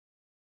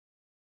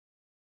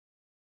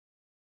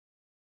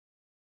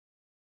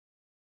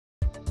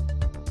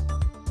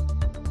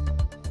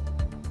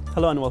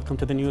Hello and welcome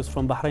to the news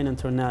from Bahrain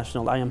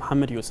International. I am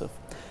Mohammed Yusuf.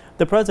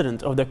 The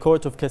President of the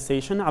Court of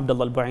Cassation,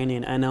 Abdullah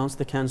Al-Baini, announced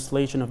the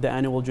cancellation of the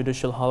annual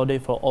judicial holiday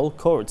for all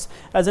courts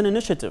as an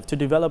initiative to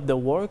develop the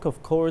work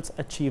of courts,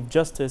 achieve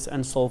justice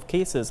and solve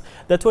cases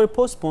that were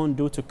postponed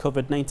due to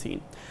COVID-19.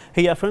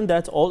 He affirmed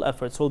that all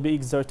efforts will be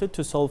exerted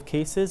to solve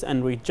cases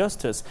and reach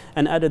justice,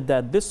 and added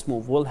that this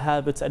move will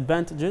have its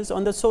advantages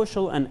on the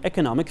social and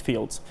economic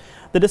fields.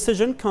 The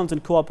decision comes in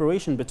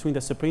cooperation between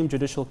the Supreme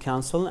Judicial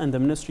Council and the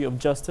Ministry of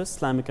Justice,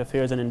 Islamic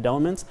Affairs and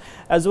Endowments,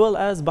 as well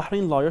as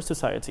Bahrain Lawyer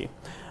Society.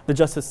 The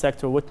justice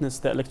sector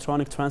witnessed the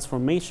electronic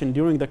transformation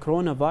during the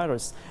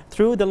coronavirus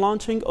through the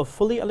launching of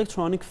fully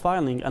electronic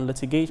filing and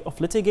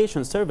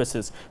litigation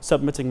services,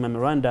 submitting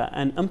memoranda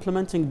and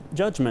implementing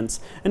judgments,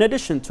 in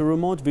addition to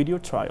remote video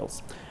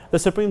trials. The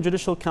Supreme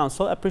Judicial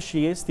Council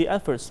appreciates the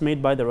efforts made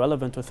by the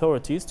relevant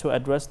authorities to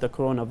address the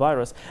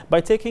coronavirus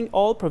by taking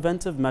all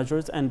preventive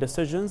measures and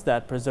decisions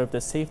that preserve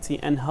the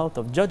safety and health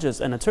of judges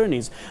and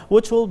attorneys,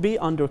 which will be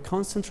under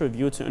constant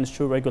review to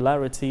ensure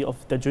regularity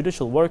of the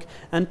judicial work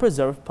and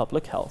preserve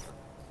public health.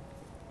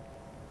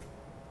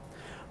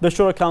 The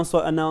Shura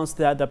Council announced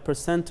that the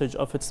percentage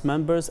of its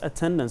members'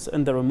 attendance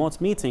in the remote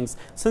meetings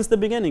since the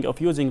beginning of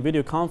using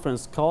video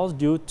conference calls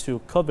due to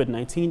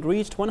COVID-19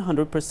 reached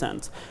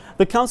 100%.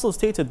 The Council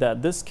stated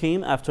that this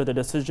came after the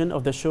decision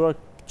of the Shura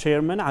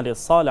Chairman Ali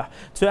Saleh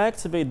to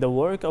activate the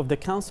work of the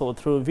Council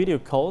through video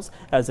calls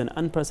as an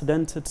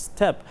unprecedented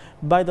step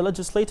by the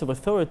legislative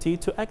authority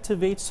to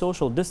activate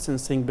social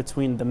distancing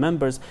between the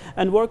members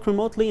and work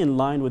remotely in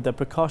line with the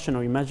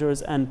precautionary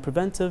measures and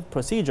preventive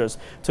procedures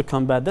to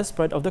combat the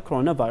spread of the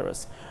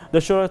coronavirus. The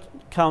Shura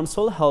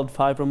Council held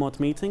 5 remote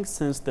meetings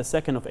since the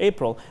 2nd of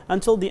April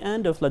until the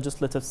end of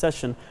legislative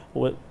session,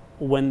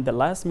 when the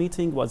last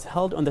meeting was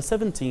held on the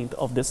 17th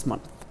of this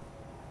month.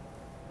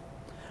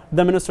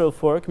 The Minister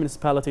of Work,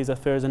 Municipalities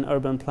Affairs and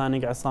Urban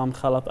Planning, Isam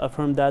Khalaf,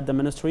 affirmed that the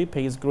ministry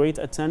pays great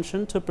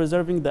attention to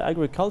preserving the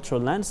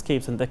agricultural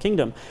landscapes in the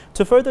kingdom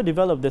to further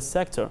develop this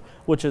sector,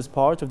 which is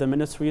part of the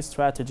ministry's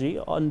strategy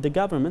on the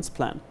government's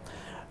plan.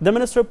 The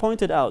minister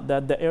pointed out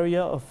that the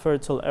area of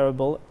fertile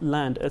arable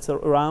land is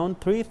around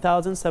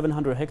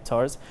 3,700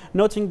 hectares,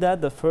 noting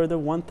that the further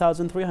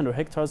 1,300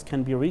 hectares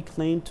can be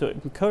reclaimed to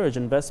encourage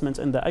investment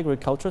in the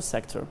agriculture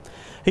sector.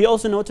 He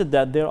also noted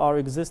that there are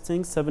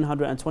existing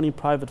 720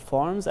 private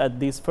farms at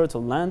these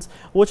fertile lands,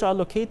 which are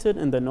located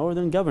in the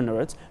northern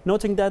governorate,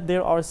 noting that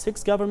there are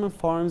 6 government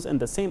farms in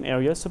the same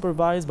area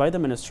supervised by the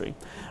ministry.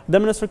 The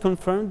minister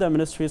confirmed the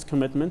ministry's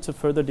commitment to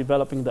further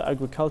developing the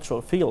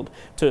agricultural field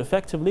to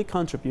effectively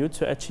contribute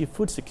to achieve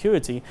food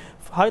security,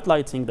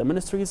 highlighting the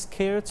ministry's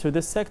care to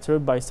this sector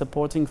by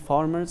supporting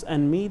farmers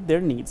and meet their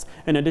needs,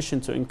 in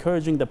addition to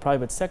encouraging the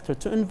private sector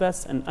to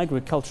invest in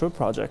agricultural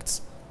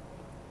projects.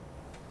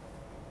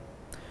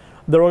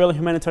 The Royal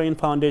Humanitarian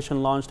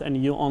Foundation launched a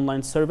new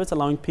online service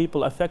allowing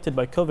people affected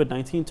by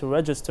COVID-19 to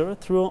register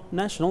through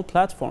national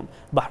platform,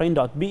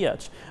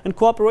 Bahrain.bh, in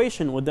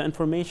cooperation with the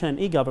Information and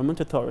E-Government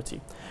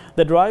Authority.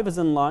 The drive is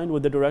in line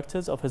with the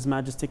directives of His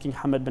Majesty King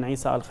Hamad bin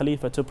Isa Al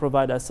Khalifa to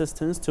provide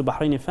assistance to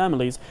Bahraini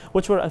families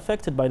which were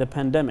affected by the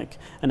pandemic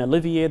and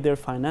alleviate their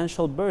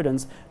financial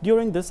burdens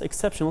during this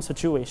exceptional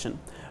situation.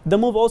 The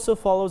move also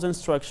follows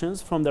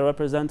instructions from the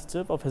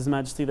representative of His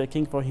Majesty the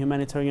King for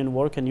Humanitarian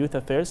Work and Youth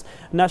Affairs,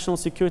 National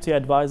Security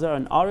Advisor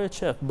and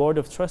RHF Board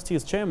of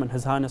Trustees Chairman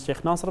His Highness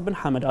Sheikh Nasser bin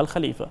Hamad Al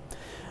Khalifa.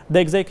 The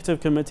Executive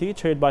Committee,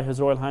 chaired by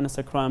His Royal Highness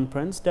the Crown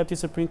Prince, Deputy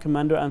Supreme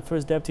Commander and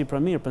First Deputy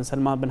Premier Prince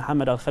Salman bin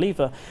Hamad Al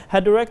Khalifa,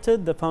 had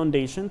directed the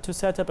Foundation to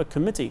set up a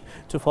committee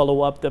to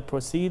follow up the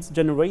proceeds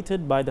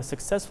generated by the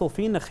successful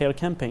Fina Khair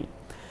campaign.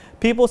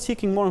 People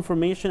seeking more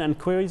information and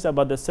queries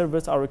about the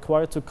service are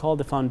required to call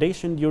the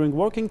Foundation during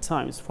working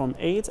times from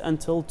 8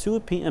 until 2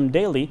 p.m.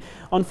 daily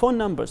on phone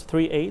numbers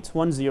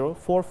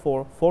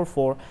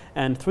 38104444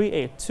 and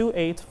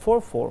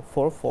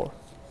 38284444.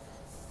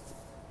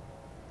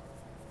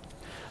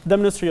 The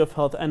Ministry of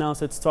Health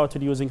announced it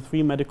started using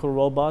 3 medical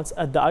robots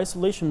at the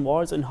isolation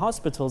wards in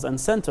hospitals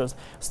and centers,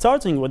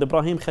 starting with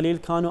Ibrahim Khalil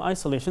Kano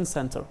Isolation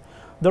Center.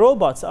 The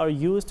robots are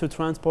used to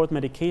transport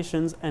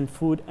medications and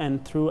food,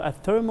 and through a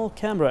thermal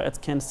camera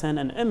it can send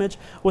an image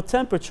with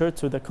temperature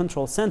to the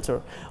control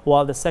center,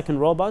 while the second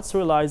robot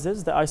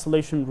sterilizes the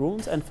isolation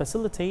rooms and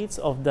facilities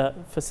of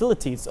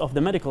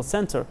the medical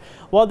center,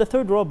 while the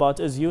third robot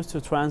is used to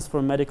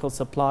transfer medical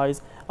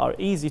supplies, are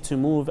easy to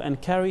move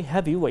and carry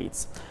heavy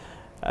weights.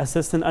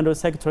 Assistant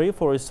Undersecretary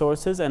for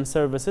Resources and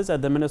Services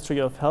at the Ministry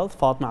of Health,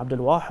 Fatma Abdul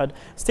Wahid,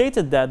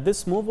 stated that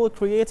this move will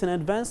create an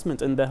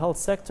advancement in the health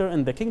sector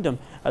in the kingdom,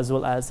 as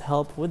well as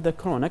help with the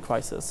corona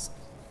crisis.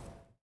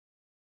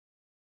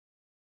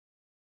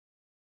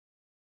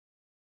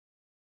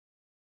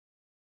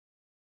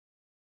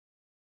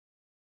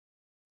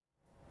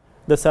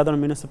 The Southern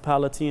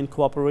Municipality, in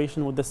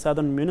cooperation with the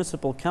Southern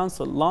Municipal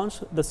Council,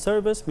 launched the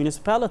service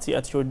Municipality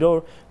at Your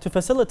Door to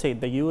facilitate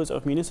the use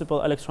of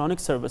municipal electronic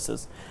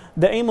services.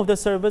 The aim of the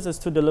service is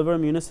to deliver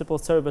municipal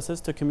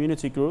services to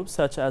community groups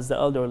such as the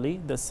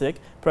elderly, the sick,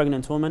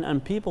 pregnant women,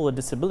 and people with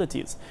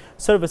disabilities.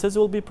 Services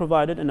will be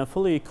provided in a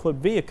fully equipped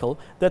vehicle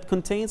that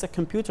contains a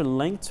computer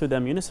linked to the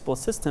municipal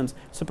systems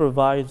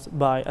supervised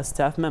by a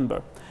staff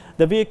member.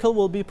 The vehicle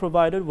will be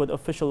provided with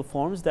official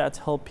forms that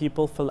help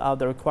people fill out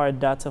the required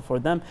data for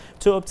them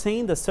to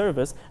obtain the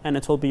service, and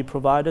it will be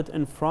provided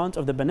in front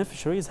of the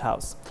beneficiary's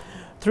house.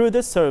 Through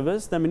this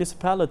service, the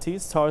municipality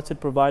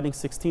started providing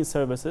 16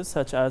 services,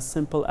 such as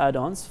simple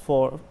add-ons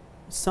for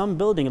some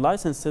building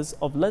licenses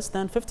of less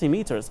than 50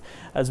 meters,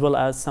 as well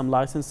as some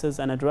licenses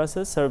and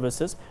addresses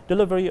services,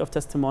 delivery of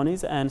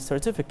testimonies and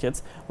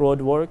certificates,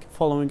 road work,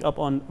 following up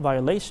on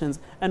violations,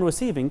 and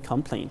receiving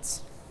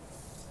complaints.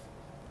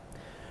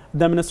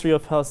 The Ministry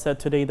of Health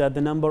said today that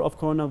the number of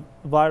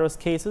coronavirus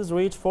cases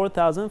reached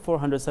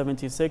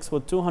 4,476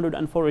 with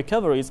 204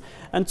 recoveries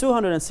and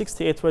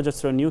 268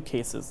 registered new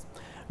cases.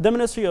 The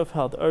Ministry of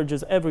Health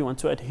urges everyone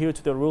to adhere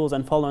to the rules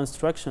and follow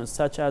instructions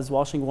such as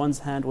washing one's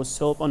hand with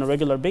soap on a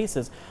regular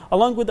basis,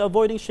 along with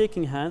avoiding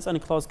shaking hands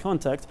and close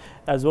contact,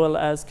 as well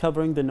as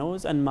covering the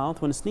nose and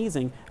mouth when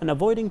sneezing and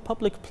avoiding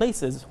public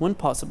places when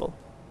possible.